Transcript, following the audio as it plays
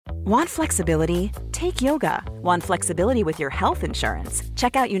Want flexibility? Take yoga. Want flexibility with your health insurance?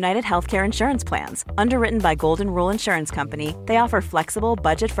 Check out United Healthcare Insurance Plans. Underwritten by Golden Rule Insurance Company, they offer flexible,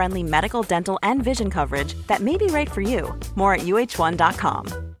 budget-friendly medical, dental, and vision coverage that may be right for you. More at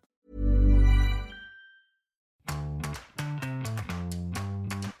uh1.com.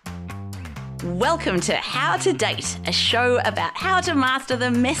 Welcome to How to Date, a show about how to master the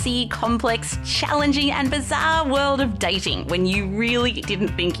messy, complex, challenging and bizarre world of dating when you really didn't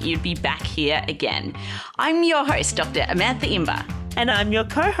think you'd be back here again. I'm your host, Dr. Amantha Imber. And I'm your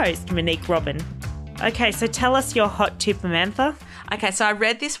co-host, Monique Robin. Okay, so tell us your hot tip, Amantha. Okay, so I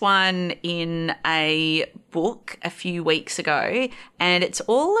read this one in a book a few weeks ago, and it's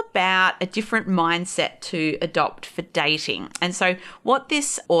all about a different mindset to adopt for dating. And so what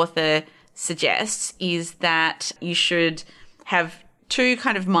this author suggests is that you should have two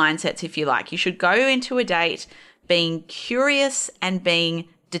kind of mindsets, if you like. You should go into a date being curious and being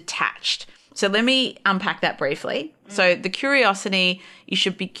detached. So let me unpack that briefly. So the curiosity, you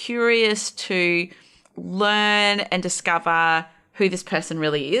should be curious to learn and discover who this person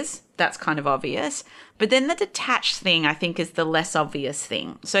really is. That's kind of obvious. But then the detached thing, I think, is the less obvious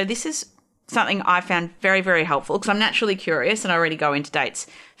thing. So this is something I found very, very helpful because I'm naturally curious and I already go into dates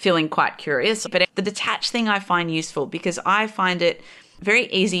feeling quite curious. But the detached thing I find useful because I find it very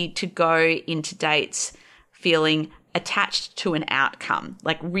easy to go into dates feeling attached to an outcome.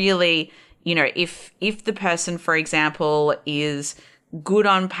 Like really, you know, if the person, for example, is good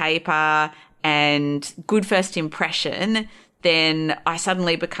on paper and good first impression, then I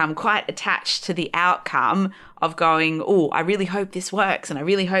suddenly become quite attached to the outcome of going, oh, I really hope this works and I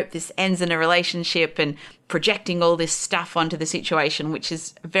really hope this ends in a relationship, and projecting all this stuff onto the situation, which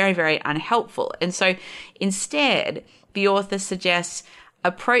is very, very unhelpful. And so instead, the author suggests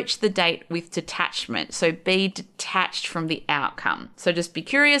approach the date with detachment. So be detached from the outcome. So just be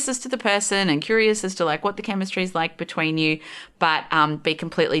curious as to the person and curious as to like what the chemistry is like between you, but be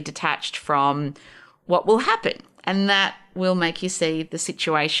completely detached from what will happen. And that will make you see the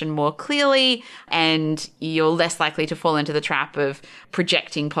situation more clearly, and you're less likely to fall into the trap of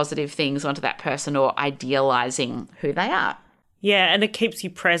projecting positive things onto that person or idealizing who they are. Yeah, and it keeps you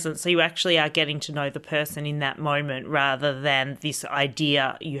present, so you actually are getting to know the person in that moment rather than this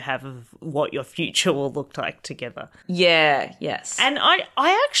idea you have of what your future will look like together. Yeah, yes. And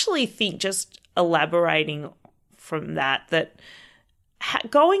I actually think, just elaborating from that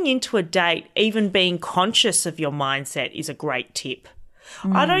going into a date, even being conscious of your mindset is a great tip.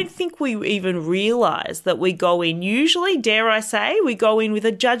 I don't think we even realise that we go in, usually, dare I say, we go in with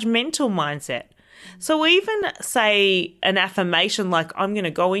a judgmental mindset. So even say an affirmation like, I'm going to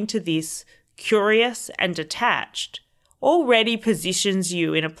go into this curious and detached, already positions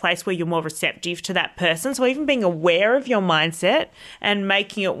you in a place where you're more receptive to that person. So even being aware of your mindset and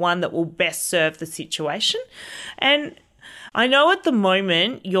making it one that will best serve the situation. And I know at the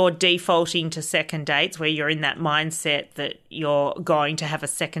moment you're defaulting to second dates where you're in that mindset that you're going to have a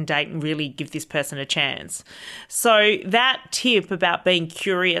second date and really give this person a chance. So that tip about being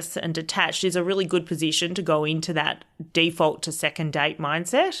curious and detached is a really good position to go into that default to second date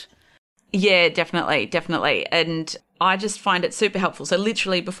mindset. Yeah, definitely, definitely. And I just find it super helpful. So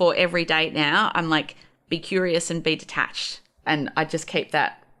literally before every date now, I'm like, be curious and be detached. And I just keep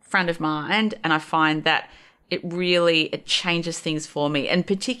that front of mind, and I find that it changes things for me. And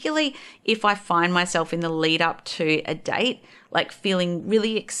particularly if I find myself in the lead up to a date, like feeling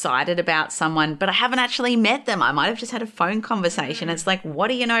really excited about someone, but I haven't actually met them. I might have just had a phone conversation. It's like, what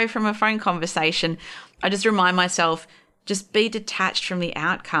do you know from a phone conversation? I just remind myself, just be detached from the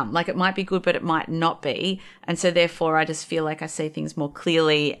outcome. Like it might be good, but it might not be. And so therefore I just feel like I see things more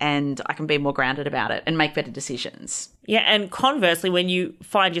clearly and I can be more grounded about it and make better decisions. Yeah. And conversely, when you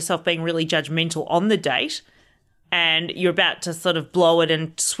find yourself being really judgmental on the date, and you're about to sort of blow it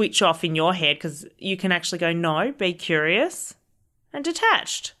and switch off in your head, because you can actually go, no, be curious and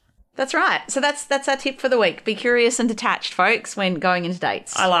detached. That's right. So that's our tip for the week. Be curious and detached, folks, when going into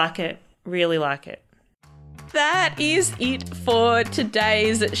dates. I like it. Really like it. That is it for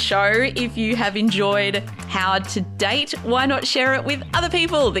today's show. If you have enjoyed How to Date, why not share it with other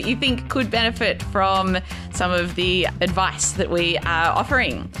people that you think could benefit from some of the advice that we are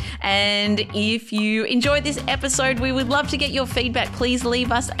offering? And if you enjoyed this episode, we would love to get your feedback. Please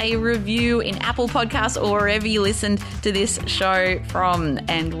leave us a review in Apple Podcasts or wherever you listened to this show from.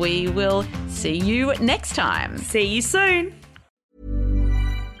 And we will see you next time. See you soon.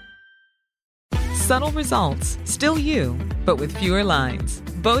 Subtle results, still you, but with fewer lines.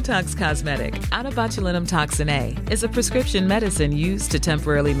 Botox Cosmetic, out of botulinum toxin A, is a prescription medicine used to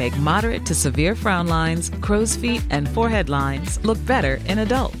temporarily make moderate to severe frown lines, crow's feet, and forehead lines look better in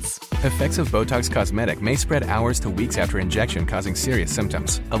adults. Effects of Botox Cosmetic may spread hours to weeks after injection, causing serious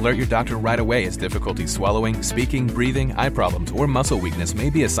symptoms. Alert your doctor right away as difficulty swallowing, speaking, breathing, eye problems, or muscle weakness may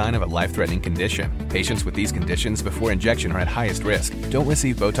be a sign of a life-threatening condition. Patients with these conditions before injection are at highest risk. Don't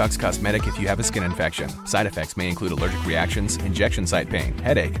receive Botox Cosmetic if you have a skin infection. Side effects may include allergic reactions, injection site pain,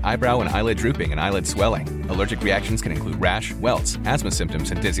 headache, eyebrow and eyelid drooping, and eyelid swelling. Allergic reactions can include rash, welts, asthma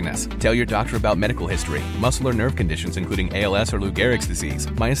symptoms, and dizziness. Tell your doctor about medical history, muscle or nerve conditions including ALS or Lou Gehrig's disease,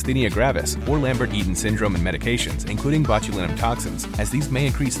 myasthenia gravis, or Lambert-Eaton syndrome, and medications, including botulinum toxins, as these may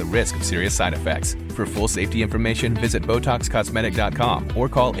increase the risk of serious side effects. For full safety information, visit BotoxCosmetic.com or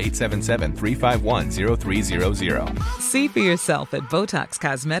call 877-351-0300. See for yourself at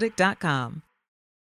BotoxCosmetic.com.